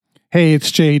Hey,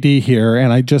 it's JD here,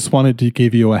 and I just wanted to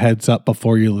give you a heads up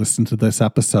before you listen to this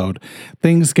episode.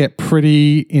 Things get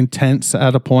pretty intense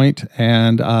at a point,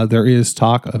 and there is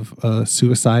talk of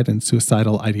suicide and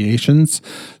suicidal ideations.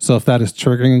 So if that is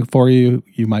triggering for you,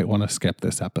 you might want to skip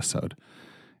this episode.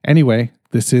 Anyway,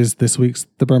 this is this week's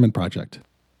The Berman Project.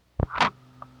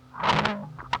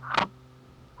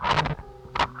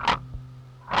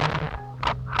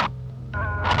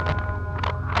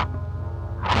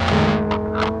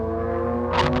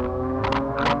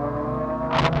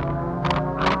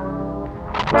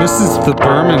 This is The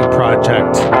Berman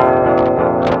Project.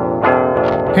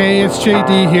 Hey, it's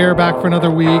JD here, back for another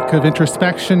week of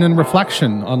introspection and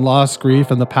reflection on loss,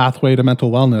 grief, and the pathway to mental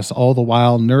wellness, all the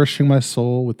while nourishing my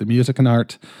soul with the music and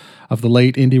art of the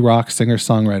late indie rock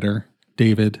singer-songwriter,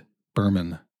 David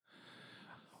Berman.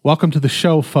 Welcome to the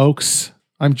show, folks.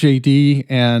 I'm JD,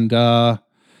 and, I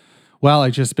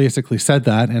just basically said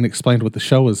that and explained what the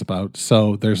show is about,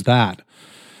 so there's that.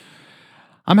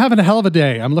 I'm having a hell of a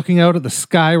day. I'm looking out at the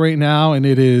sky right now, and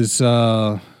it is,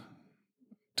 to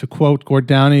quote Gord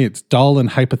Downey, it's dull and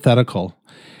hypothetical,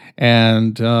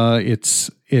 and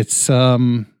it's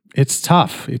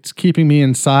tough. It's keeping me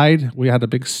inside. We had a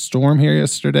big storm here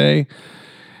yesterday.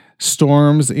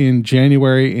 Storms in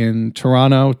January in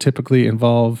Toronto typically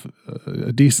involve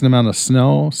a decent amount of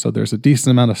snow, so there's a decent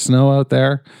amount of snow out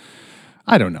there.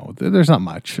 I don't know. There's not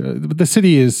much. The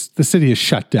city is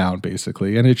shut down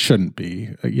basically, and it shouldn't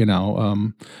be.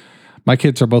 My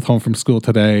kids are both home from school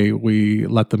today. We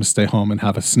let them stay home and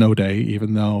have a snow day,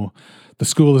 even though the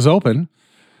school is open.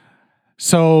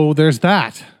 So there's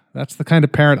that. That's the kind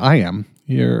of parent I am.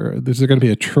 There's going to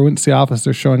be a truancy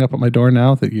officer showing up at my door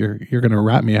now that you're going to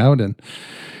rat me out,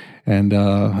 and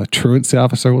a truancy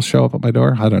officer will show up at my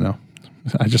door. I don't know.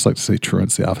 I just like to say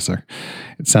truancy officer.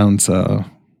 It sounds.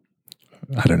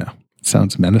 I don't know. It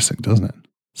sounds menacing, doesn't it?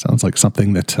 Sounds like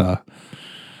something that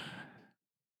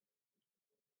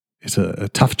is a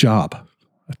tough job.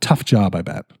 A tough job, I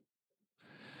bet.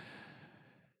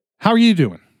 How are you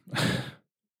doing?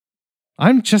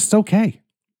 I'm just okay.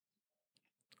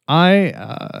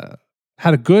 I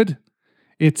had a good...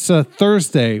 It's a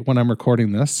Thursday when I'm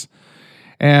recording this.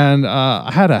 And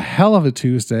I had a hell of a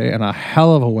Tuesday and a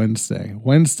hell of a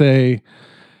Wednesday.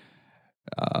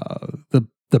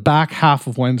 The back half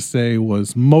of Wednesday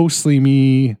was mostly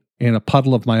me in a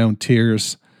puddle of my own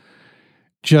tears,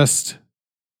 just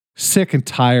sick and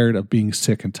tired of being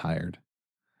sick and tired.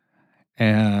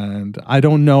 And I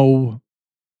don't know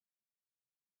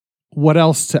what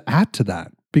else to add to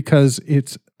that, because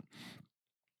it's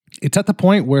at the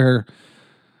point where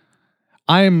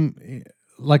I'm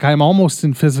almost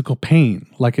in physical pain.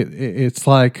 Like it's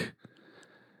like,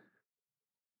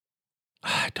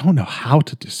 I don't know how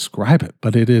to describe it,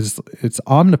 but it's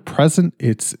omnipresent.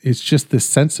 It's just this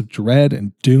sense of dread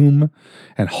and doom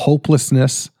and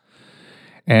hopelessness.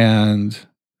 And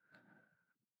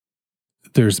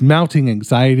there's mounting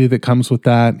anxiety that comes with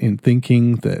that, in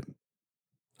thinking that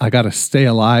I got to stay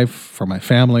alive for my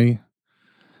family.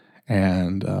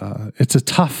 And it's a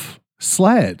tough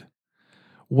sled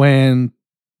when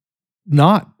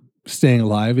not staying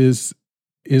alive is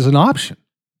an option.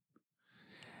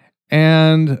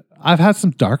 And I've had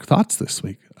some dark thoughts this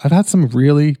week. I've had some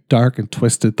really dark and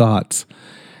twisted thoughts.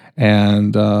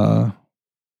 And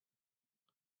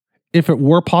if it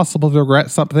were possible to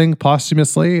regret something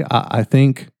posthumously, I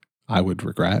think I would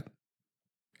regret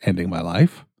ending my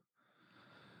life.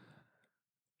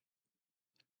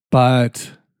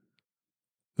 But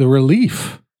the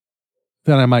relief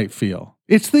that I might feel,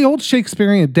 it's the old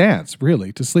Shakespearean dance,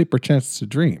 really, to sleep or chance to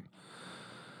dream.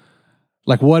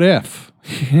 Like, what if,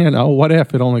 what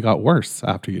if it only got worse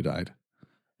after you died?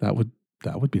 That would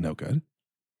be no good.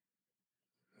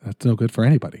 That's no good for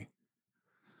anybody.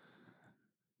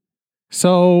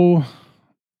 So,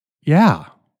 yeah,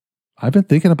 I've been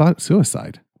thinking about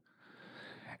suicide.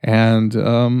 And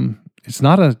it's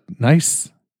not a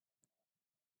nice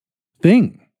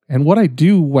thing. And what I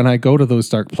do when I go to those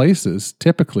dark places,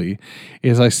 typically,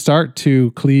 is I start to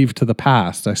cleave to the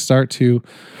past. I start to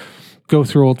go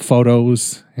through old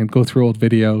photos and go through old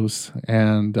videos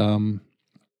and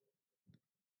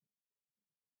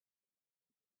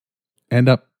end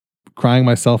up crying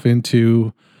myself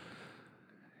into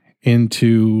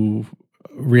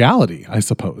reality, I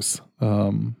suppose.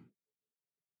 The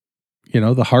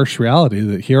harsh reality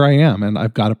that here I am and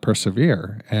I've got to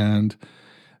persevere. And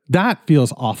that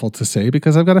feels awful to say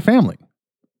because I've got a family.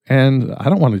 And I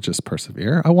don't want to just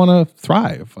persevere. I want to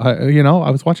thrive. I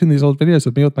was watching these old videos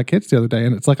of me with my kids the other day,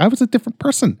 and it's like I was a different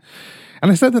person.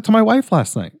 And I said that to my wife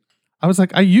last night. I was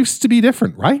like, I used to be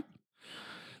different, right?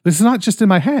 This is not just in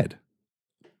my head.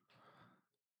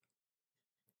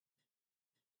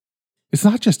 It's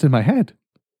not just in my head.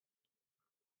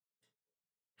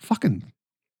 Fucking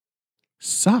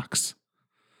sucks.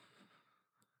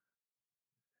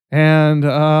 And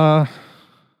I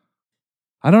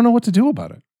don't know what to do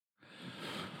about it.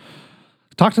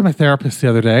 Talked to my therapist the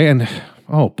other day, and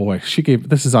oh boy,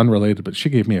 this is unrelated, but she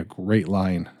gave me a great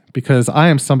line, because I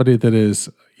am somebody that is,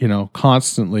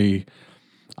 constantly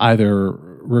either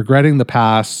regretting the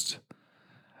past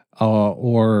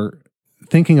or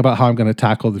thinking about how I'm going to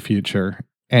tackle the future,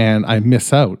 and I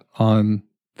miss out on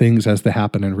things as they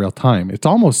happen in real time. It's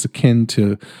almost akin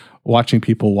to watching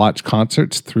people watch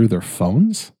concerts through their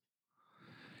phones,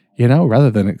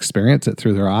 rather than experience it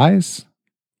through their eyes.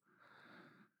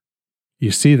 You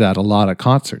see that a lot at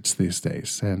concerts these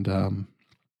days, and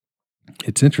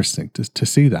it's interesting to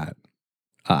see that.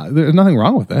 There's nothing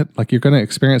wrong with it. Like, you're going to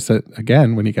experience it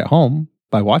again when you get home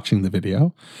by watching the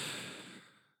video.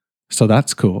 So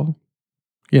that's cool.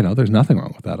 There's nothing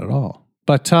wrong with that at all.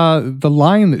 But the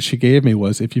line that she gave me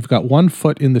was, if you've got one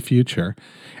foot in the future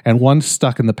and one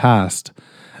stuck in the past,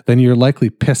 then you're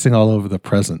likely pissing all over the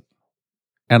present.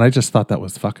 And I just thought that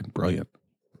was fucking brilliant.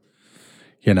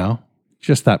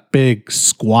 Just that big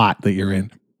squat that you're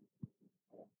in.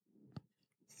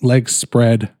 Legs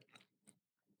spread.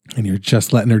 And you're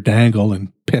just letting her dangle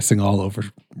and pissing all over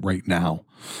right now.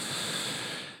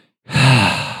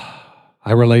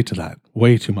 I relate to that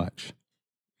way too much.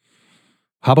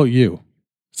 How about you?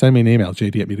 Send me an email,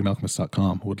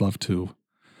 jd@mediumalchemist.com. Would love to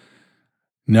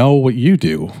know what you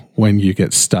do when you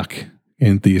get stuck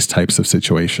in these types of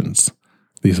situations,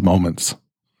 these moments.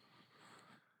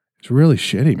 It's really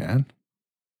shitty, man.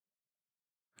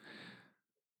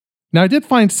 Now, I did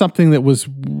find something that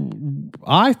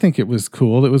I think it was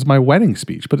cool. It was my wedding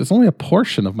speech, but it's only a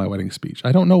portion of my wedding speech.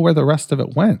 I don't know where the rest of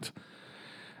it went.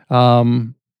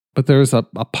 But there's a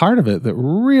part of it that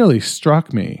really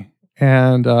struck me.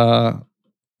 And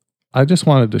I just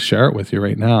wanted to share it with you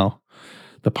right now.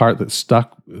 The part that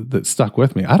stuck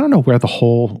with me. I don't know where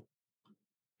the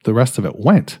rest of it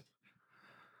went.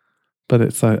 But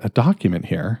it's a document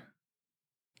here.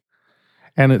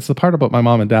 And it's the part about my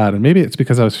mom and dad. And maybe it's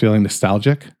because I was feeling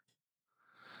nostalgic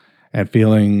and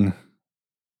feeling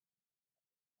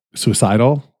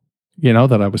suicidal,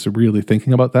 that I was really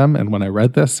thinking about them. And when I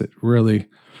read this, it really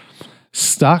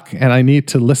stuck. And I need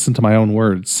to listen to my own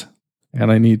words.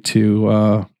 And I need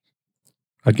to,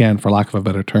 again, for lack of a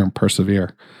better term,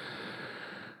 persevere.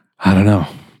 I don't know.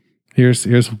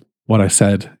 Here's what I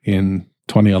said in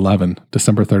 2011,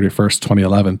 December 31st,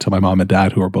 2011, to my mom and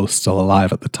dad, who were both still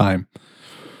alive at the time.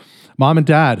 Mom and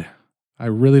Dad, I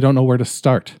really don't know where to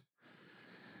start.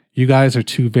 You guys are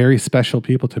two very special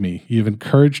people to me. You've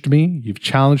encouraged me. You've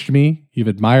challenged me. You've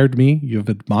admired me. You've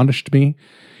admonished me.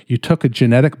 You took a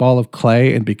genetic ball of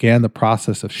clay and began the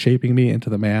process of shaping me into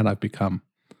the man I've become.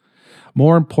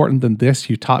 More important than this,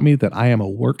 you taught me that I am a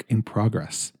work in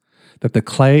progress, that the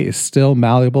clay is still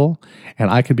malleable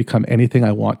and I can become anything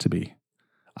I want to be.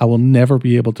 I will never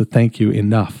be able to thank you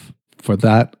enough for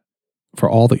that, for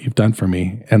all that you've done for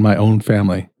me and my own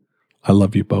family. I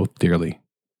love you both dearly.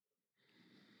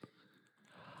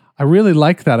 I really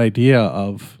like that idea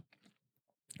of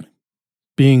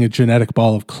being a genetic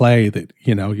ball of clay that,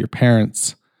 your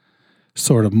parents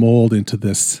sort of mold into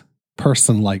this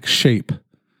person-like shape.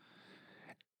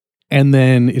 And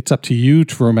then it's up to you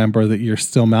to remember that you're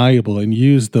still malleable and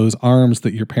use those arms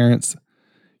that your parents,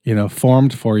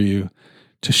 formed for you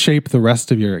to shape the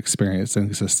rest of your experience and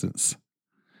existence.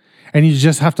 And you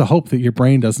just have to hope that your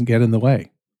brain doesn't get in the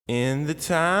way. In the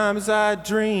times I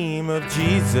dream of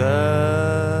Jesus,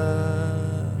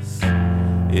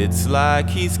 it's like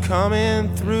he's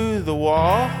coming through the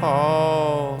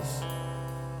walls.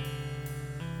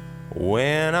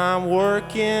 When I'm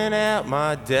working at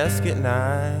my desk at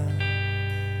night,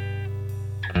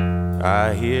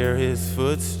 I hear his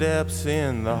footsteps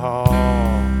in the hall.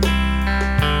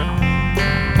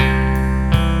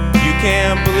 You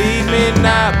can't believe me,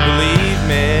 not believe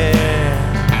me,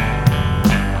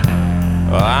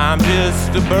 I'm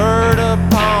just a bird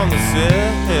upon the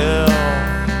sill,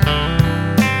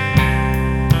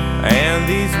 and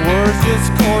these words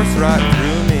just course right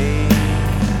through me,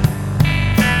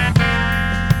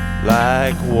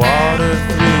 like water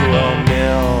through a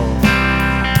mill.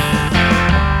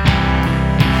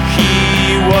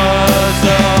 He was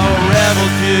a rebel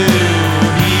Jew,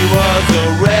 he was a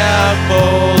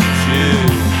rebel Jew,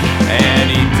 and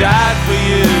he died for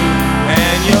you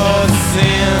and your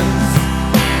sins.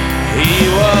 He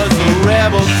was a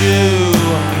rebel Jew,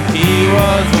 he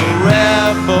was a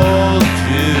rebel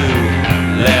Jew,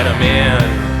 let him in.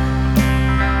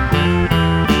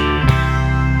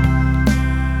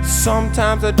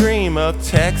 Sometimes I dream of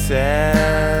Texas.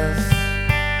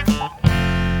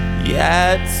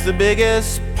 Yeah, it's the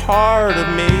biggest part of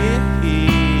me.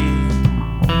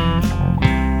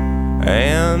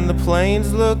 And the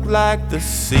plains look like the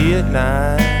sea at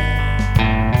night.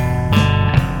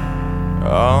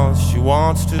 Oh, she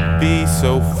wants to be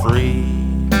so free.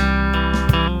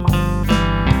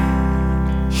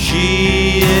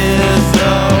 She is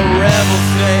a rebel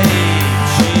state.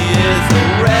 She is a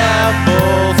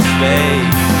rebel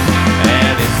state.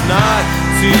 And it's not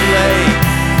too late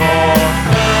for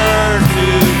her to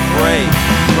break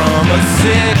from a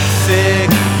sick, sick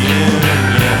union,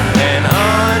 an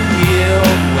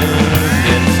unhealed wound,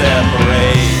 and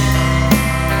separate.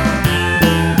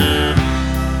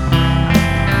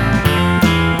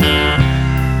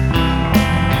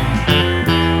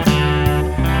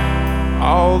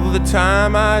 All the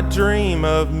time I dream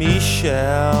of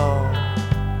Michelle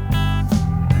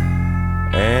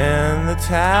and the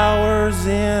towers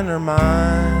in her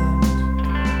mind.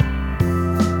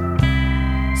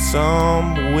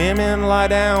 Some women lie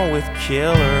down with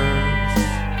killers.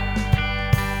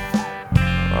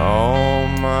 Oh,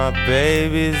 my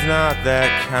baby's not that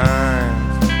kind.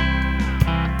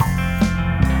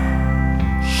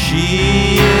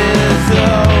 She is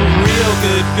a real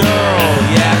good girl.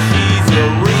 Yeah, she's a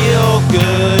real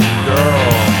good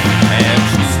girl. And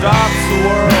she stops the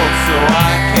world so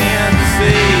I can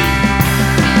see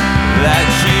that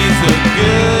she's a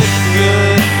good,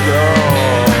 good girl.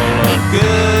 A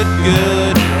good,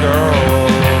 good girl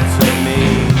to me.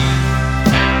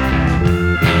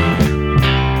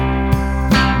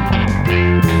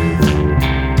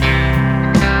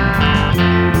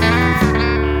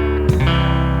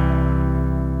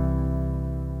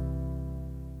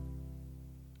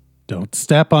 Don't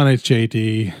step on it,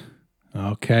 JD.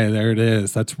 Okay, there it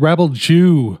is. That's Rebel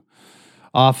Jew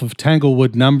off of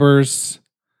Tanglewood Numbers.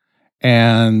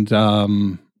 And a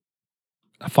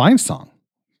fine song.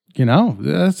 You know,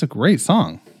 that's a great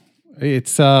song.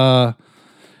 It's the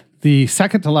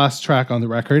second to last track on the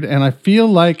record. And I feel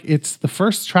like it's the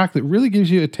first track that really gives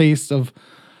you a taste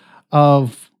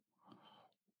of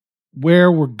where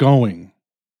we're going.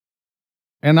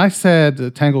 And I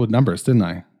said Tanglewood Numbers, didn't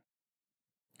I?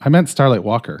 I meant Starlight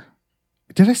Walker.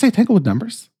 Did I say Tanglewood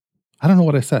Numbers? I don't know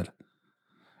what I said.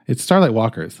 It's Starlight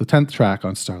Walker. It's the 10th track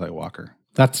on Starlight Walker.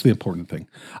 That's the important thing.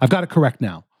 I've got it correct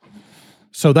now.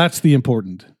 So that's the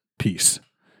important piece.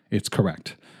 It's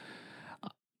correct.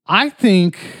 I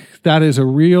think that is a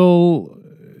real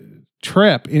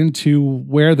trip into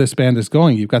where this band is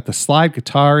going. You've got the slide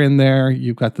guitar in there.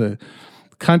 You've got the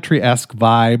country-esque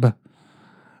vibe.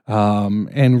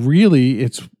 And really,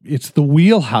 it's the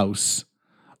wheelhouse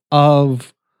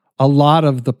of a lot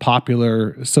of the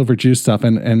popular Silver Jew stuff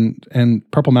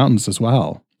and Purple Mountains as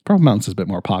well. Purple Mountains is a bit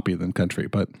more poppy than country,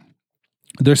 but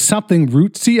there's something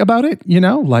rootsy about it, you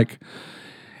know,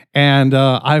 and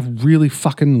I really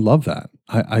fucking love that.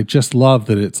 I just love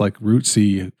that it's like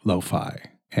rootsy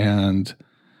lo-fi. And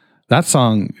that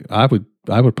song, I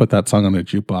would put that song on a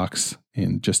jukebox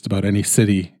in just about any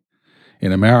city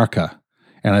in America.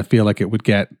 And I feel like it would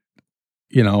get,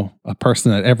 you know, a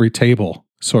person at every table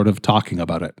sort of talking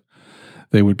about it.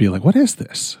 They would be like, what is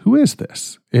this? Who is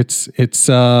this? It's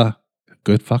a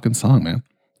good fucking song, man.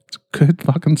 It's a good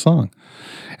fucking song.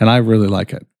 And I really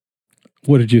like it.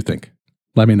 What did you think?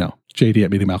 Let me know.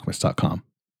 JD@MediumAlchemist.com.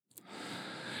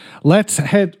 Let's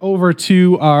head over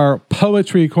to our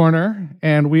poetry corner,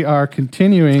 and we are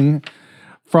continuing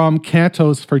from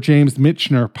Cantos for James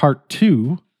Michener, Part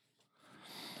 2.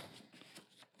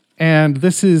 And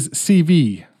this is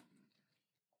CV.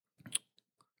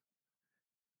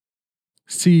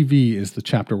 CV is the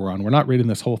chapter we're on. We're not reading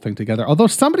this whole thing together. Although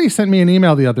somebody sent me an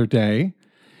email the other day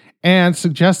and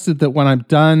suggested that when I'm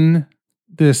done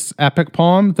this epic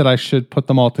poem, that I should put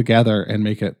them all together and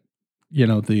make it, you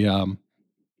know, the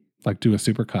like do a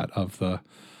supercut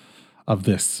of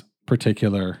this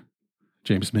particular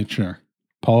James Michener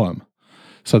poem,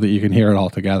 so that you can hear it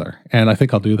all together. And I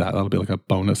think I'll do that. That'll be like a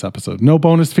bonus episode. No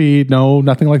bonus feed, no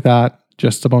nothing like that.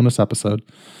 Just a bonus episode.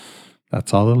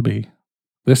 That's all it'll be.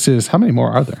 This is, how many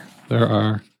more are there? There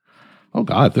are, oh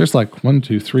God, there's like 1,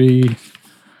 2, 3.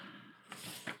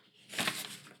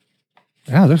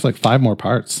 Yeah, there's like 5 more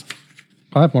parts.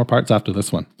 5 more parts after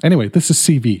this one. Anyway, this is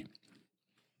CV.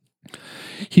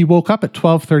 He woke up at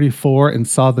 12:34 and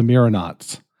saw the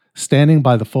Mironauts standing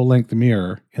by the full-length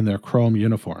mirror in their chrome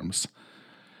uniforms.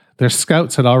 Their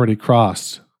scouts had already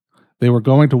crossed. They were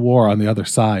going to war on the other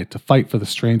side to fight for the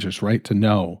stranger's right to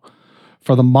know,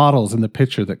 for the models in the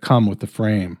picture that come with the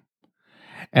frame,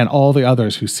 and all the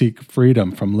others who seek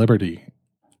freedom from liberty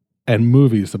and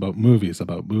movies about movies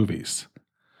about movies.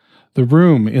 The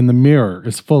room in the mirror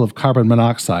is full of carbon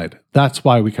monoxide. That's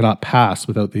why we cannot pass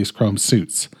without these chrome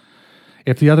suits.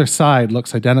 If the other side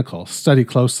looks identical, study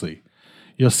closely.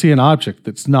 You'll see an object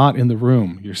that's not in the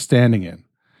room you're standing in,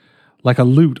 like a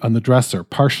lute on the dresser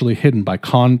partially hidden by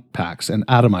compacts and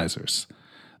atomizers.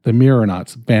 The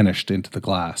mirronauts vanished into the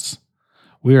glass.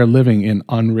 We are living in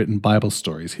unwritten Bible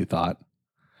stories, he thought,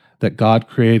 that God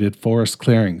created forest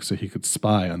clearings so he could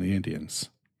spy on the Indians.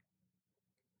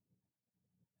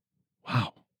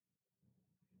 Wow.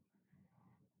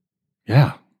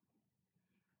 Yeah.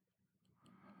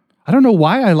 I don't know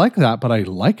why I like that, but I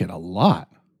like it a lot.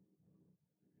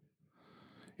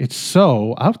 It's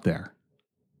so out there.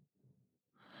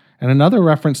 And another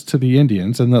reference to the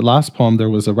Indians. In the last poem, there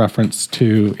was a reference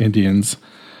to Indians.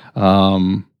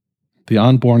 The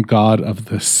unborn god of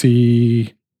the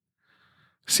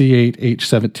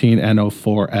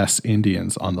C8H17NO4S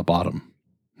Indians on the bottom.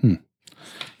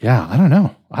 Yeah, I don't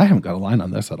know. I haven't got a line on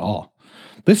this at all.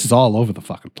 This is all over the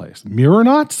fucking place.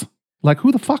 Mirronauts? Like,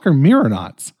 who the fuck are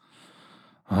mirronauts?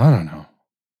 I don't know.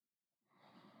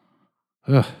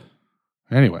 Ugh.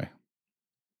 Anyway.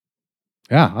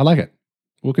 Yeah, I like it.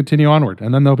 We'll continue onward,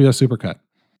 and then there'll be a supercut.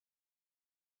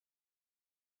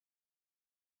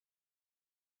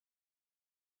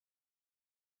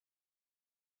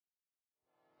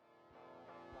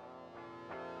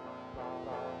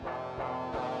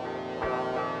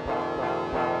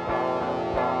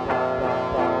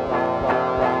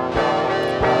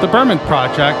 The Berman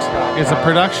Project is a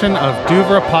production of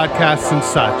Duvra Podcasts and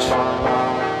Such.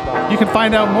 You can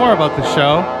find out more about the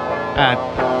show at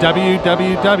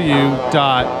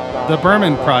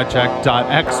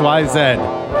www.thebermanproject.xyz.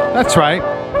 That's right,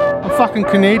 I'm fucking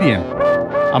Canadian.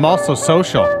 I'm also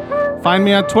social. Find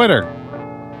me on Twitter,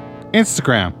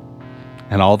 Instagram,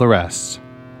 and all the rest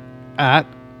at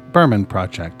Berman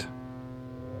Project.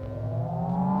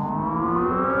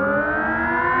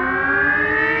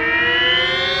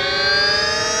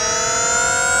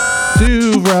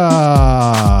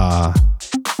 Duvra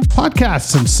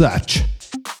Podcasts and Such.